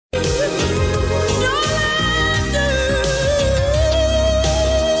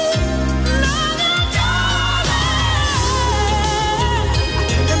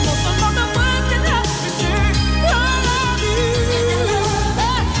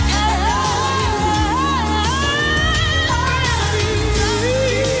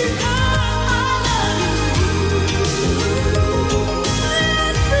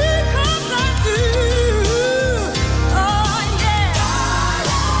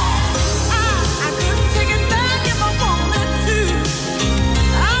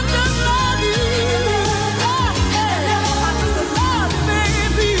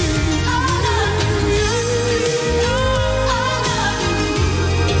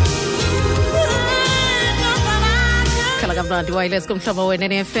Wireless kumhlobo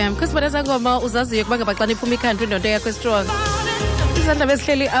wena FM kusibonisa ngoma uzaziyo kuba ngaba xa niphuma ikhantri into yakho strong izandla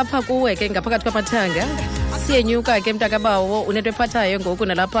bezihleli apha kuwe ke ngaphakathi kwamathanga siyenyuka ke mntakabawo unento ephathayo ngoku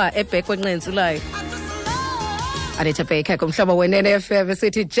nalapha ebhek kwenqenzulayo Anita Baker kumhlobo wena FM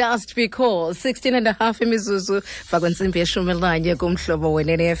sithi just because 16.5 imizuzu fakwensimbi ye11 kumhlobo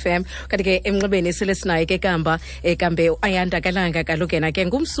wena FM kanti ke emnxebeni silesinayo ke kamba ekambe Ayanda Kalanga kalukena ke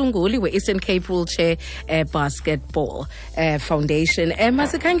ngumsunguli we-Eastern Cape Wheelchair Basketball Foundation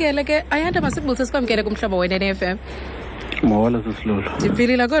masikhangele ke Ayanda masibulise sikwamkele kumhlobo wena FM Mawala sisilulu.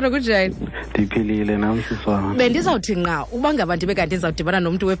 Ndiphilile kodwa kunjani? Ndiphilile nami siswami. Bendizawuthi nqa uba ngaba ndibe kanti ndizawudibana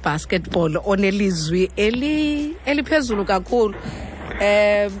nomuntu webasketball onelizwi eliphezulu kakhulu.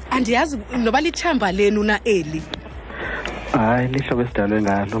 Andiyazi noba lithamba lenu na eli. Hayi lihlobo esidalwe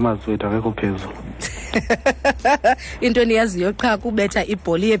ngalo mazwethu akekho phezulu. Into niyaziyo qha kubetha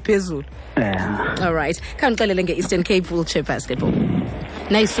ibhola yephezulu. All right. Khangixelele nge-Eastern Cape Wheelchair Basketball.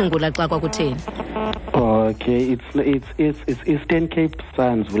 Nayisungula xa kwakutheni? Okay, it's Eastern Cape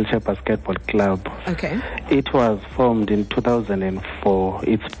Suns Wheelchair Basketball Club. Okay. It was formed in 2004.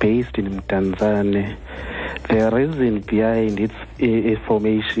 It's based in Tanzania. The reason behind its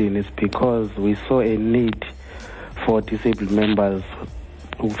formation is because we saw a need for disabled members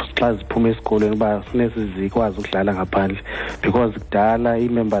xa ziphume esikolweni uba sinesizikwazi ukudlala ngaphandle because kudala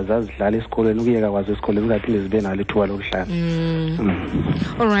ii-members azidlala esikolweni ukuyeka kwazo esikolweni zingaphinde zibe nalo ithuba lokudlala.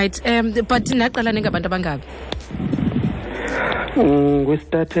 All right. But naqala ningabantu abangaphi? We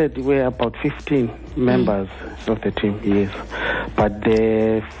started, we're about 15 members of the team, yes. But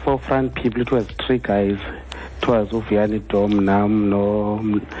the forefront people, it was 3 guys. It was Uviani Dom, Nam, no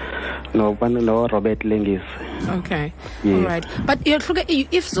Robert Lengis. Okay. Yes. All right. But if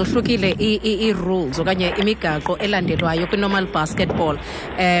zohlukile i-rules okanye imigaqo elandelwayo kwi-normal basketball,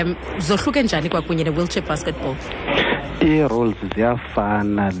 zohluke njani kwakunye ne-wheelchair basketball? I-rules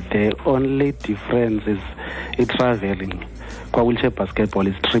ziyafana. The only difference is i-traveling. Kwa-wheelchair basketball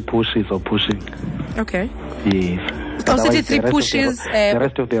is 3 pushes or pushing. Okay. Yes. So 3 pushes. The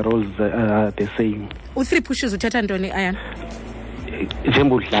rest of the rules are the same. 3 pushes uthatha ntoni Ayan?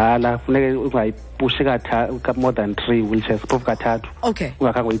 Njengudlala funeke ungayipushi more than 3 wheelchairs phofu kathathu. Okay.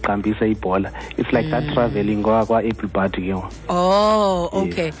 Ungakhange uyiqambise ibhola. It's like that traveling kwa-able body ke. Oh,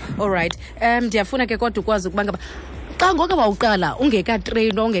 okay. Yes. All right. Ndiyafuna ke kodwa ukwazi ukuba ngaba xa ngoku wawuqala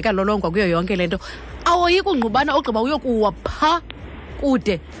ungekatreyinwa ungekalolongwa kuyo yonke lento awoyika ungqubana ogqiba uyokuwa pha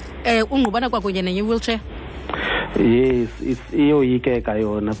kude ungqubana kwakunye nenye wheelchair. Yes, it's iyoyikeka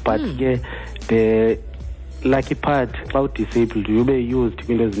yona but ke the lucky part xa disabled you be used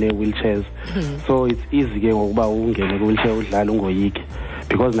kwinto ezine-wheelchairs so it's easy ke ngokuba ungene kwi-wheelchair udlala ungoyiki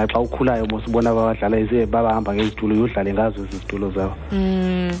because naxa ukhulayo mosibona abadlala babahamba ngezitulo uyodlale ngazo ezi zitulo zawo.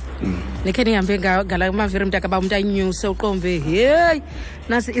 Nikhe nihambe ngala maviri mntakaba umntu anyuse uqombe hey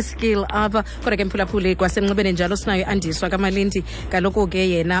nasi iskill apha kodwa ke mphulaphuli kwasemnxebeni njalo sinayo Andiswa kaMalindi kaloku ke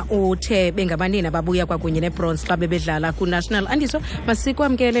yena uthe bengabanini ababuya kwakunye nebronze xa bebedlala ku-national. Andiswa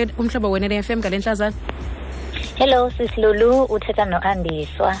masikwamkele umhlobo wena ne-FM ngale ntlazana. Hello sisilulu uthetha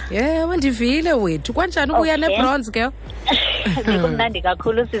no-Andiswa. Yeah, ndivile wethu kwanjani ukuya nebronze girl? Kumnandi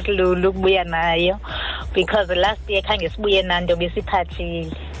kakhulu sisilulu ukubuya nayo because last year khange sibuye nanto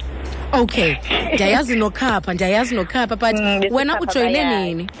besiphathile. Okay. Ndiyayazi nokhapha but wena ujoyine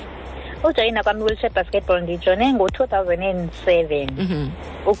nini? Ujoyina kwami wheelchair basketball ndijoyine ngo-2007.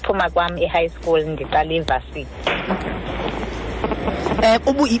 Ukuphuma kwami e-high school ndiqala i-varsity.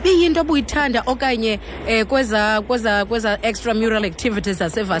 Ibiyinto obuyithanda okanye kweza extramural activities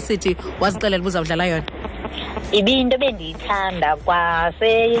zasevarsity wazixelela uzawudlala yona? Ibiyinto bendiyithanda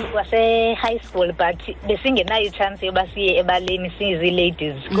kwase-high school but besingenayo ichance yoba siye ebaleni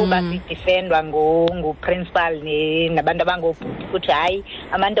sizi-ladies kuba sidefendwa nguprincipal nabantu abangobhuti kuthi hayi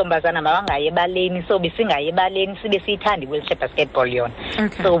amantombazana mabangayi ebaleni so besingayi ebaleni sibe siyithanda i-wheelchair basketball yona.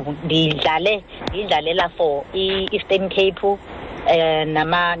 So ndiyidlalela for i-Eastern Cape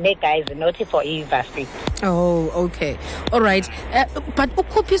ne-guys not for i-varsity. Oh, okay. All right. But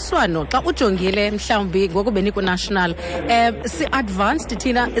ukhuphiswano xa ujongile mhlawumbi ngoku beniku-national si-advanced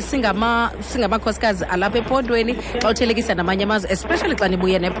thina singamakhosikazi alapha ephondweni xa uthelekisa namanye amazwe, especially xa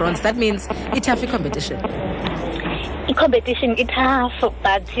nibuye ne-bronze. That means i-tough competition. I-competition i-tough,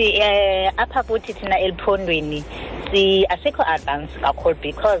 but apha kuthi thina eliphondweni asikho advance kakhulu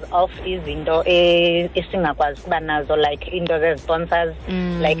because of izinto esingakwazi kuba nazo, like into ze-sponsors,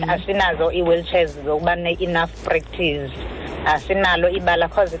 like asinazo i-wheelchairs zokuba ne-enough practice, asinalo ibala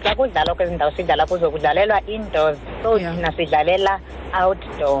because xa kudlalwa kwezi ndawo sidlala kuzo kudlalelwa indoors, so thina sidlalela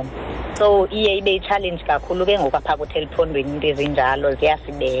outdoor, so iye ibe i-challenge kakhulu ke ngoku apha kuthi eliphondweni into ezinjalo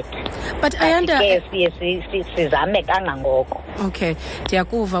ziyasibetha. But Ayanda, siye sizame kangangoko. Okay,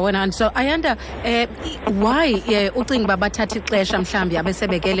 ndiyakuva wena. And so Ayanda, why ucinga uba bathatha ixesha mhlawumbi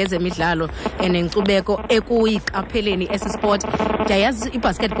abesebekele ezemidlalo nenkcubeko ekuyiqapheleni esi sport? Ndiyayazi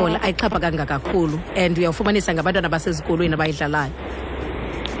i-basketball ayixhaphakanga kakhulu and uyawufumanisa ngabantwana basezikolweni abayidlalayo.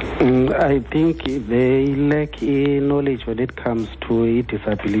 I think they lack knowledge when it comes to a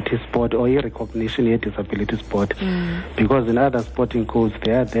disability sport or a recognition of disability sport, because in other sporting codes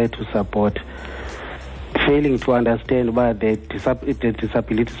they are there to support. Failing to understand why the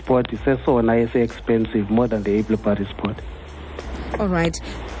disability sport is so nice, expensive, more than the able-bodied sport. All right.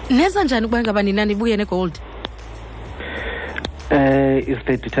 Neza njani ukuba ngaba nina nibuye ne-gold? It's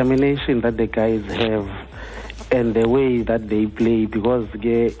the determination that the guys have and the way that they play, because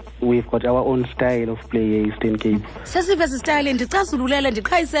we've got our own style of play Eastern Cape. Sesive style ndichazululele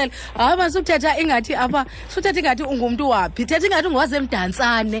ndiqhayisele suthetha ingathi apha suthetha ingathi ungumntu waphi, thetha ingathi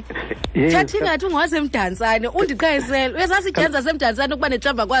ungwazemdantsane, thetha ingathi ungwazemdantsane, undiqhayisele uyasasijenza semdantsane ukuba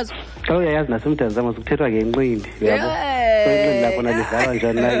nejamba kwazo. Xa uyayazi nasemdantsane kuthethwa ngenqindi, yabo lapho nalidlalwa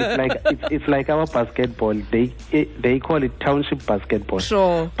njani, it's like our basketball, they call it township basketball.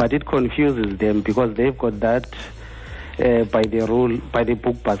 Sure. But it confuses them because they've got that by the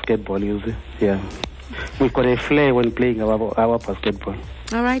book basketball, you see. Yeah, we've got a flair when playing our basketball.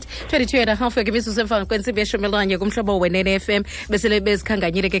 All right, 22.5 yekimizuzu emva kwentsimbi yeshumelanye kumhlobo wenene FM besele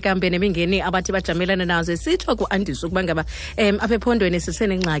bezikhanganyile ke kambe nemingeni abathi bajamelana nazo sitsho ku-andiswa ukuba ngaba apha ephondweni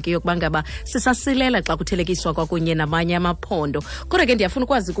sisenengxaki yokuba ngaba sisasilela xa kuthelekiswa kwakunye namanye amaphondo. Kodwa ke ndiyafuna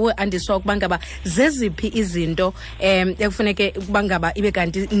ukwazi kuwe andiswa ukuba ngaba zeziphi izinto ekufuneke ukuba ngaba ibe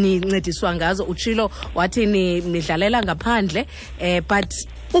kanti nincediswa ngazo. Utshilo wathi nidlalela ngaphandle but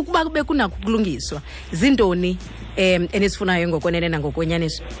ukuba kube kunakho kulungiswa zintoni enisifunayo ngokwenene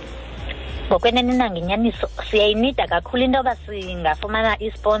nangokwenyaniso? Ngokwenene nangenyaniso siyayinida kakhulu into yoba singafumana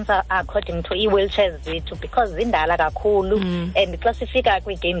i-sponsor according to i-wheelchairs zethu, because zindala kakhulu and xa sifika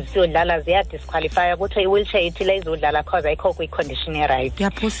kwii-games siyodlala ziyadisqualifya kuthiwa i-wheelchair ithile izodlala cause ayikho kwi-condition erayithi.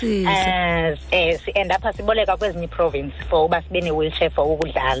 Ndiyaphosisa. And apha siboleka kwezinye i-province for uba sibe ne-wheelchair for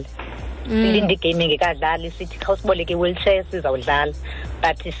ukudlala. Silinde igame ngekadlali sithi xa usiboleke i-wheelchair sizawudlala,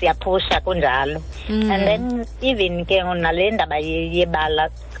 but siyapusha kunjalo. And then even ke nale ndaba yebala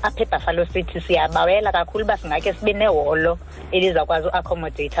apha eBuffalo City siyabawela kakhulu uba singakhe sibe neholo elizawukwazi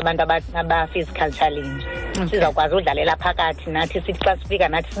u-accommodate abantu aba-physical challenge. Sizawukwazi udlalela phakathi nathi sithi xa sifika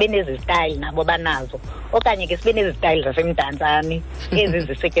nathi sibe nezi style nabo banazo, okanye ke sibe nezi style zasemdantsane ezi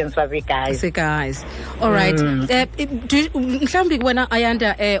zisetyenziswa zii-guys. All right. Mhlawumbi wena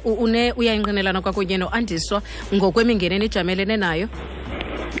Ayanda uyayinqinelana kwakunye no-Andiswa ngokwemingeni enijamelene nayo?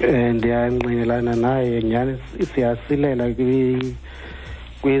 Ndiyangqinelana naye nyhani, siyasilela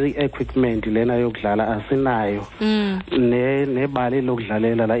kwi-equipment lena yokudlala asinayo, nebali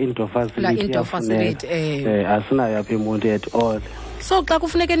lokudlalela la indoor facility asinayo apha eMonti at all. So xa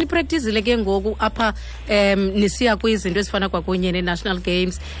kufuneke nipracticile ke ngoku apha nisiya kwizinto ezifana kwakunye ne-national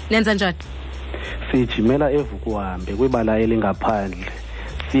games nenza njani? Sijimela evukuhambe kwibala elingaphandle,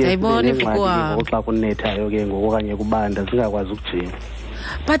 siyayibona evukuhambe xa kunethayo ke ngoku okanye kubanda singakwazi ukujima.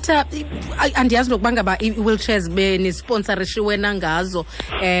 But andiyazi nokuba ngaba i-wheelchairs benisponsorishiwe nangazo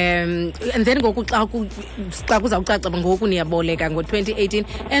and then ngoku xa kuzawucaca ngoku niyaboleka ngo-2018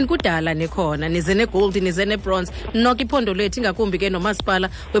 and kudala nekhona nize ne-gold nize ne-bronze, noko iphondo lethu ingakumbi ke nomasipala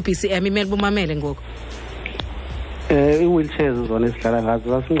we-BCM imele bumamele ngoku. I-wheelchairs zona esidlala ngazo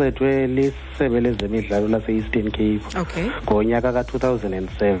zasincedwe lisebe lezemidlalo lase-Eastern Cape ngonyaka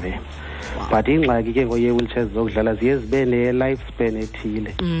ka-2007. But ingxaki ke ngoye-wheelchairs zokudlala ziye zibe ne-lifespan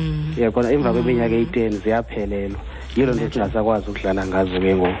ethile. Yabona emva kweminyaka eyi-10 ziyaphelelwa. yilo nto singasakwazi ukudlala ngazo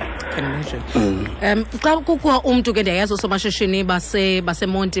ke ngoku. Xa kukho umntu ke ndiyayazi osomashishini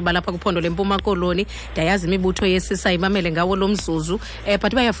basemonti balapha kwiphondo lempuma koloni, ndiyayazi imibutho yesisa imamele ngawo lo mzuzu,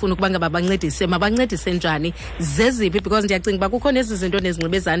 but bayafuna ukuba ngaba mabancedise njani, zeziphi, because ndiyacinga uba kukho nezi zinto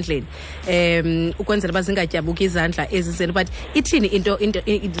nezinxiba ezandleni ukwenzela uba zingatyabuki izandla ezizeni, but ithini into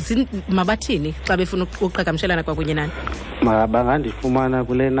mabathini xa befuna uqhagamshelana kwakunye nani? Bangandifumana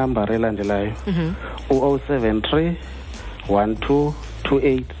kule number elandelayo, 073 12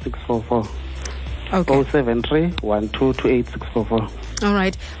 28644. Okay. 073 12 28644. All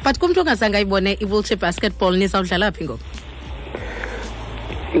right. But kumntu ongazange ayibone i-wheelchair basketball nizawudlala phi ngoku?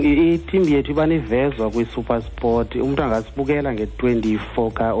 Itim yethu iba nivezwa kwi-Super Sport. Umntu angasibukela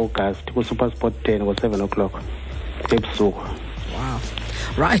nge-24 ka-August ku-Super Sport 10 ngo-7 o'clock ebusuku. Wow.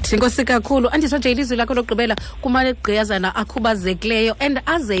 Right, inkosi kakhulu. Andisojayile ilizwi lakho lokugqibela kumane gqiyazana akhubazekileyo and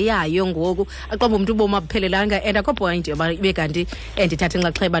azeyayo ngoku aqoba umuntu ubomi abuphelelanga and akho point yoba ibe kanti ndithatha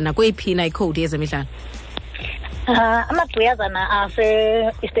inxaxheba nakweyiphina ikhowudi yezemidlalo. Amagqiyazana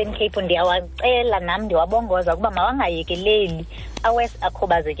ase-Eastern Cape ndiyawacela nam ndiwabongoza ukuba mawangayekeleli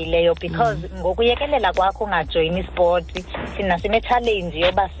akhubazekileyo, because ngokuyekelela kwakho ungajoyini isport thina sine-challenge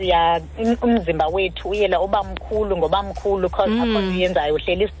yoba umzimba wethu uyela uba mkhulu ngoba mkhulu because akho ziyenzayo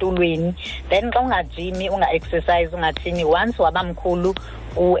uhleli esitulweni, then xa ungajimi unga-exercise ungathini, once waba mkhulu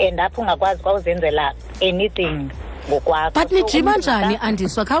u-end up ungakwazi kwawuzenzela anything ngokwakho. But nijima njani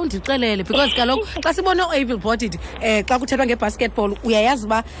Andiswa, kha undixelele, because kaloku xa sibona o-able bodied xa kuthethwa ngebasketball uyayazi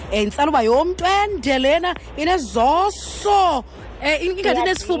uba intsala uba yomntu endelena inezoso ingathi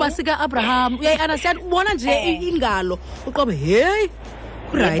nesifuba sika-Abraham, uyayi-understand, ubona nje ingalo uqobe heyi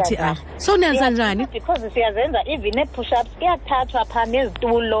right. So nenza njani? Because siyazenza even ne-push-ups kuyathathwa phaa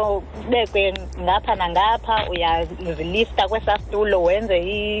nezitulo kubekwe ngapha nangapha, uyazilifta kwesaa situlo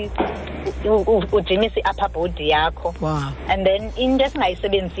wenze ujimise i-upper body yakho. Wow. And then into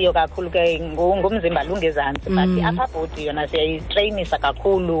esingayisebenzisiyo kakhulu ke ngumzimba lungezantsi, but i-upper body yona siyayitrainisa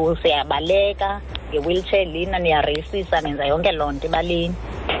kakhulu, siyabaleka nge-wheelchair lina, niyaresisa, nenza yonke loo nto ebaleni.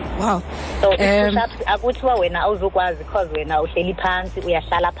 Wow. So i-push-ups akuthiwa wena awuzukwazi because wena uhleli phansi,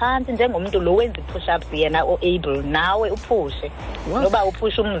 uyahlala phansi njengomntu lo wenza i-push-ups yena o-able, nawe uphushe. Noba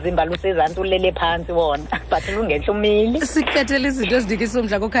uphushe umzimba lusezantsi ulele phansi wona but lungentle umili. Sikhethela izinto ezinikisa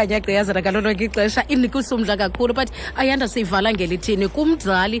umdla kokhanya gqiyazana ngalo lonke ixesha, inikisa umdla kakhulu, but ayanda siyivala ngelithini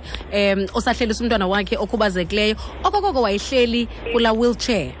kumzali osahlelisa umntwana wakhe okhubazekileyo okokoko wayehleli kula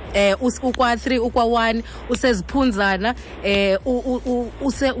wheelchair ukwa-3 ukwa-1 useziphunzana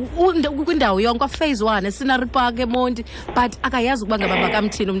kwindawo yonke kwa-phase 1 eScenery Park eMonti, but akayazi ukuba ngaba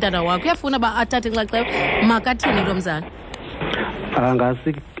makamthini umntana wakhe, uyafuna uba athathe inxaxheba, makathini lo mzali?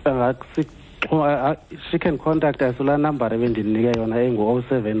 She can contact us kula number ebendinike yona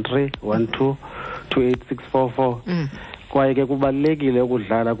engu-073 12 28644. Kwaye ke kubalulekile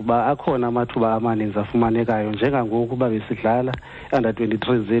ukudlala kuba akhona amathuba amaninzi afumanekayo, njengangoku uba besidlala under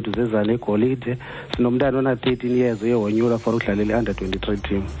 23 zethu zeza negolide, sinomntana ona 13 years uyehonyula for ukudlalela under 23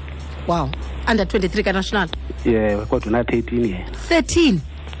 team. Wow. Under 23 ka-national? Yeah, kodwa na 13 yena. 13?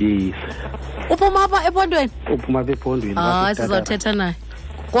 Yes. Uphuma apha ephondweni? Uphuma apha ephondweni. Sizothetha naye.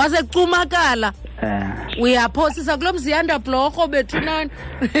 Kwaze kucumakala. Uyaphosisa kulo mziyanda bloko bethu nani.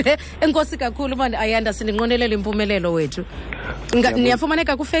 Enkosi kakhulu manje Ayanda, sininqonelela impumelelo wethu.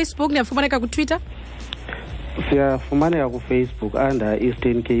 Niyafumaneka ku Facebook, niyafumaneka ku Twitter? Siyafumaneka ku Facebook under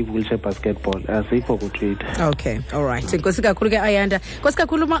Eastern Cape Wheelchair Basketball, asikho ku Twitter. Okay, all right. Enkosi kakhulu ke Ayanda. Enkosi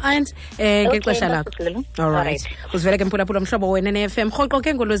kakhulu ma aunt ngexesha lakho. All right. Uzivele ke mphulaphula mhlobo wena ne-FM rhoqo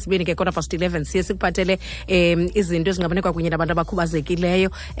ke ngolwezibini ke 11:15 siye sikuphathele izinto ezingabanekwa kunye nabantu abakhubazekileyo,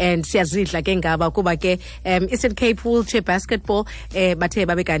 and siyazidla ke ngaba kuba ke Eastern Cape Wheelchair Basketball bathe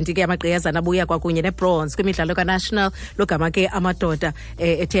babe kanti ke amagqiyazana abuya kwakunye ne-bronze kwimidlalo ka-national, logama ke amadoda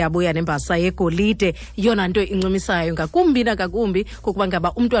ethe abuya nembasa yegolide. Yona nto incumisayo ngakumbi nakakumbi kukuba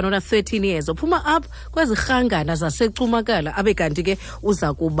ngaba umntwana ona 13 years ophuma up kwezirhangana zasecumakala abe kanti ke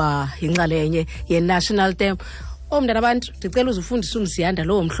uza kuba yinxalenye ye-national team. Mntana abantu ndicela uzufundisa umziyanda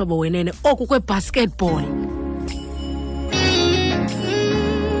lowo mhlobo wenene oku kwe-basketball.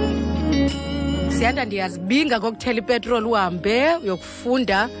 Ziyanda ndiyazibinga kokuthela ipetrol uhambe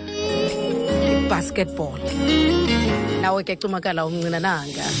uyokufunda i-basketball. Nawe ke cumakala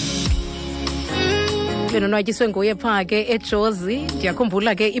umncinananga. Benonwatyiswe nguye phaa ke eJozi.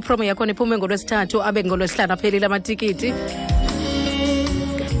 Ndiyakhumbula ke ipromo yakhona iphume ngolwesithathu abe ngolwesihlanu aphelile amatikiti.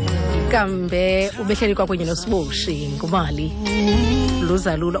 Kambe ubehleli kwakunye noSiboshi ngumali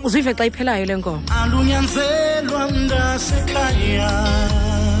luza lula. Uzive xa iphelayo le ngoma? Alunyanzelwa mntasekhaya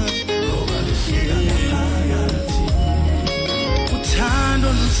ngoba lifika ngaphakathi uthando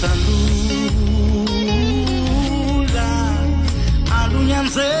lusalula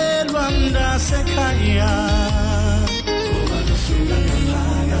sekhaya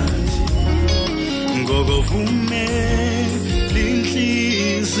ngokuvume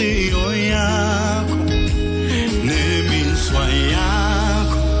linhliziyo yakho nemiswa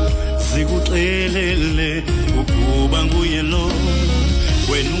yakho zikuxelele ukuba nguye lo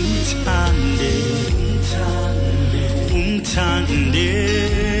wena umthande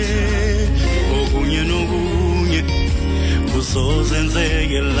okunye nokunye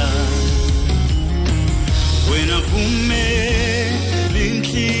kuzozenzekela wena vume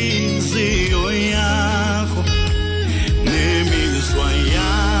linhliziyo yakho nemizwa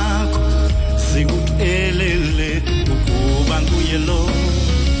yakho zikuxelele ukuba nguye lo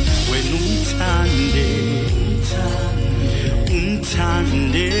wena umthande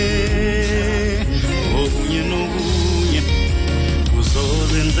okunye nokunye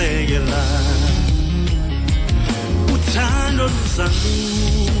kuzozenzekela uthando luzalula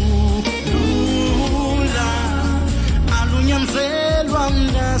alunyanzelwa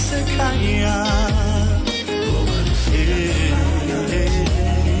mnasekhaya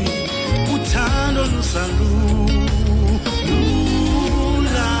uthando luzalula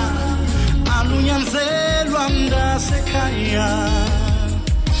alunyanzelwa mnasekhaya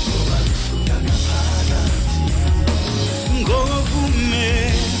ngokuvume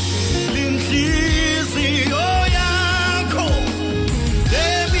linhliziyo yakho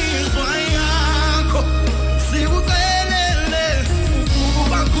nemizwa yakho zikuxelele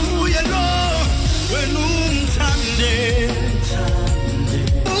ukuba kuye lo wena umthande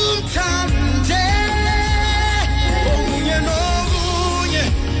okunye nokunye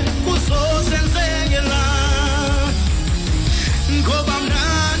kuzozenzekela ngoba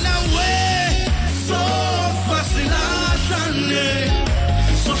mnana we sofa silahlane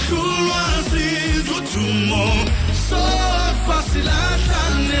sohlulwa zizuthumo sofa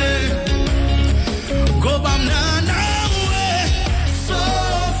silahlane ngoba mnana we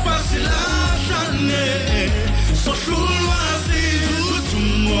sofa silahlane sohlulwa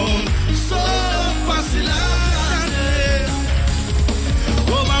zizuthumo sofa silahlane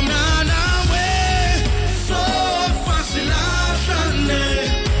ngoba mnana we sofa silahlane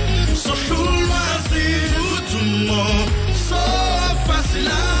sohlulwa zizuthumo sofa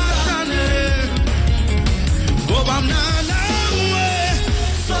silahlane ngoba mnana we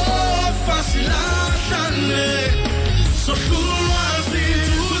sofa silahlane sohlulwa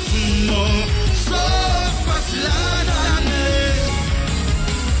zizuthumo sofa silahlane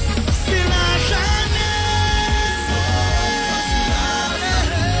silahlane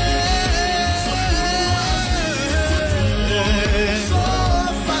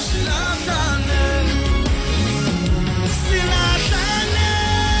sofa silahlane silahlane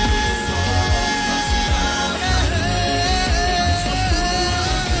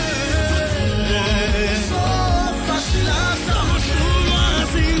sofa silahlane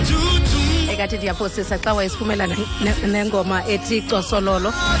ekathi ndiyaphosisa xa wayesiphumela nengoma ethi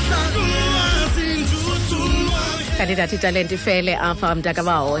cosololo kanti ndathi italente ifele apha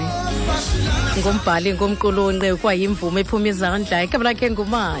mntakabawo ngumbhali ngumqulunqi kwayimvume ephuma izandla igama lakhe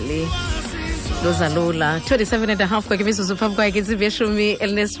ngumali luzalula 27.5 kwakhe imizuzu phambi kwakhe intsimbi yeshumi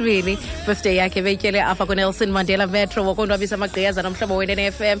elinesibini birthday yakhe beyityele apha kunelson mandela metro wokonwabisa amagqiyaza nomhlobo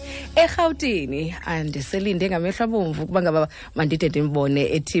we-NFM erhawutini andiselinde ngamehlo abomvu ukuba ngaba mandide ndimbone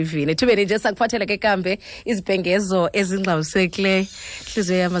etivini ethubeni nje sakuphathela ke kambe izibhengezo ezingxamisekileyo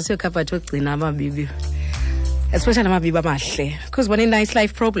hliziyo yam asiyokhabhathi ogcina amabibi especially amabibi amahle because bona i-nice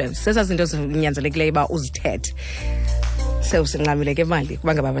life problems zezaa zinto zinyanzelekileyo uba uzithethe sewusinqamile ke mali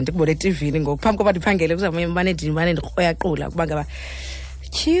kuba ngaba ndikubone etivini ngoku phambi koba ndiphangele kuzamane ndikroyaqula kuba ngaba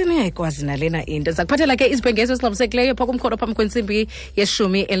tyhini ayikwazi nalena into zakuphathela ke izibhengezo ezixabisekileyo phaa kumkhono phambi kwentsimbi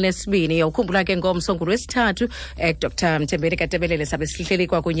yeshumi elinesibini yawukhumbula ke ngomsongulo wesithathu Dr Tebelele sabe sihleli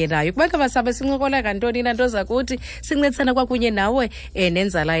kwakunye nayo kuba ngaba sabe sincokola kantoni nanto zakuthi sincedisana kwakunye nawe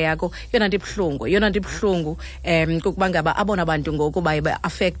nenzala yakho yona ndibuhlungu kukuba ngaba abona bantu ngoku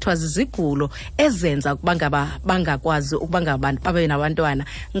ba-affectwa zizigulo ezenza ukuba ngaba bangakwazi ukuba ngaba babe nabantwana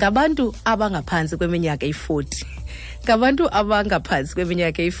ngabantu abangaphantsi kweminyaka eyi-40 ngabantu abangaphantsi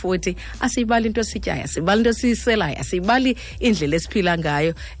kweminyaka eyi-40 asiyibali into sityayo asiyibali into siyiselayo asiyibali indlela esiphila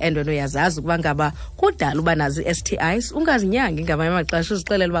ngayo and wena uyazazi ukuba ngaba kudala uba nazi i-STIs ungazinyangi ngamanye amaxesha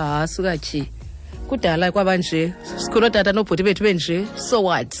uzixelela uba sukatyhi kudala kwabanje sikhulu tata nobhuti bethu benje so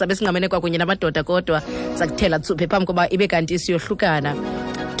what sabe singamene kwakunye namadoda kodwa sakuthela tsuphe phambi koba ibe kanti siyohlukana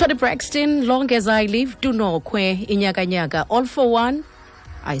Tony Braxton long as I live do nokhwe inyaka all for one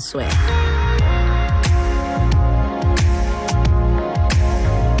I swear.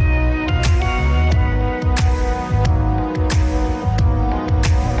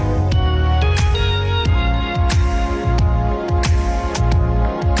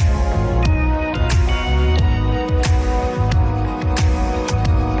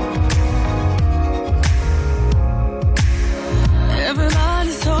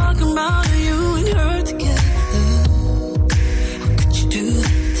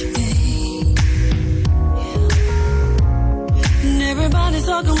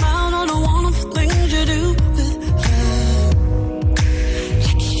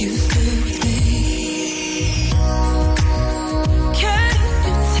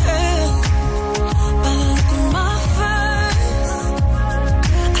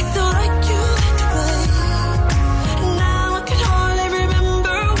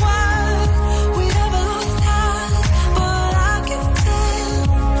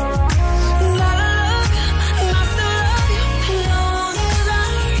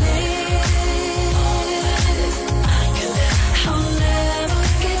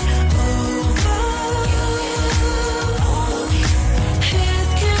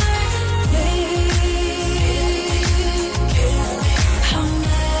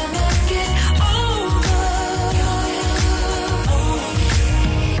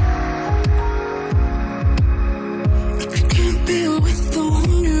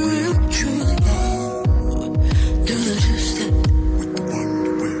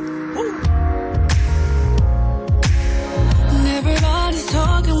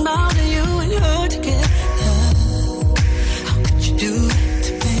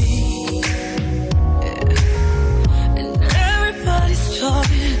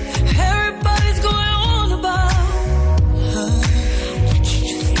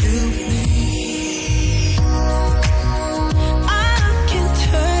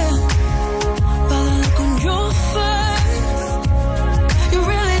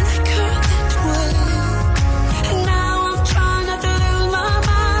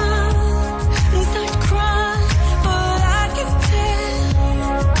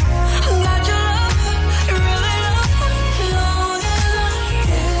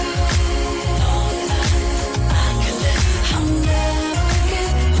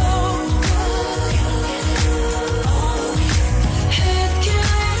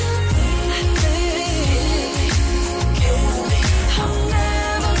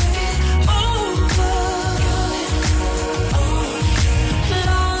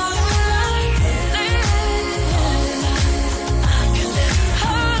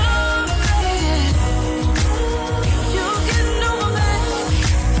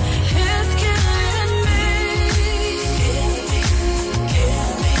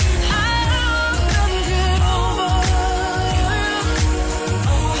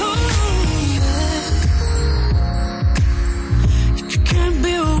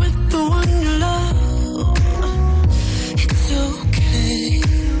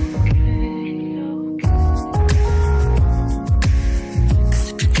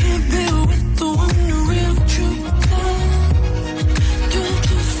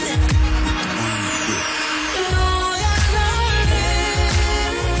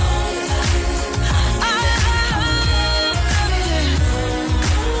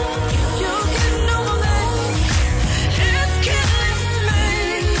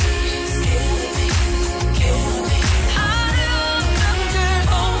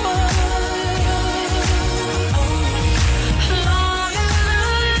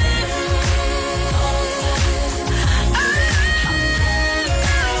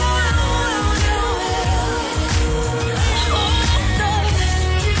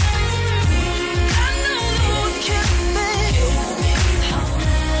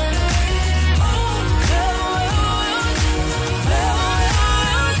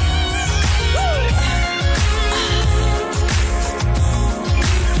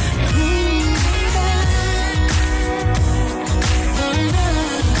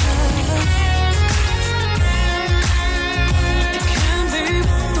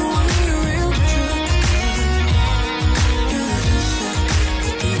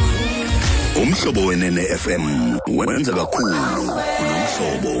 Wenene FM wenza kakhulu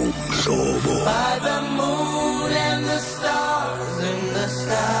nomhlobo. By the moon and the stars in the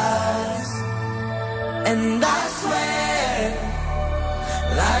skies, and I swear,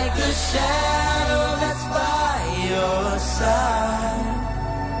 like a shadow that's by your side.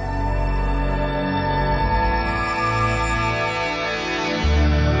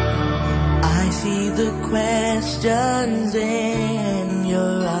 I see the questions in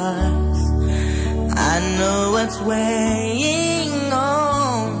your eyes. I know what's weighing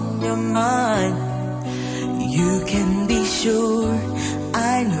on your mind. You can be sure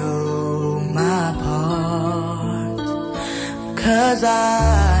I know my part, 'cause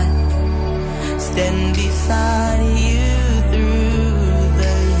I stand beside you through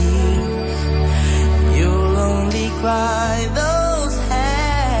the years. You'll only cry those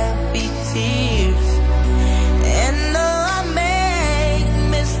happy tears. And though I make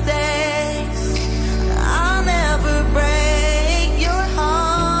mistakes, I'll never break your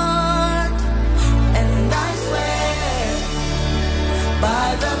heart. And I swear, by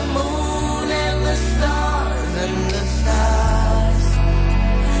the moon and the stars and the stars,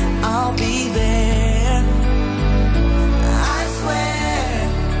 I'll be there. I swear,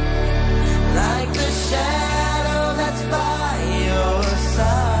 like the shadow that's by your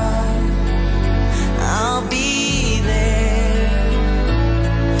side, I'll be there.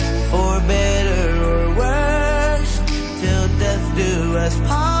 For better or worse, till death do us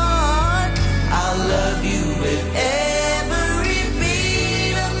part, I'll love you with everything.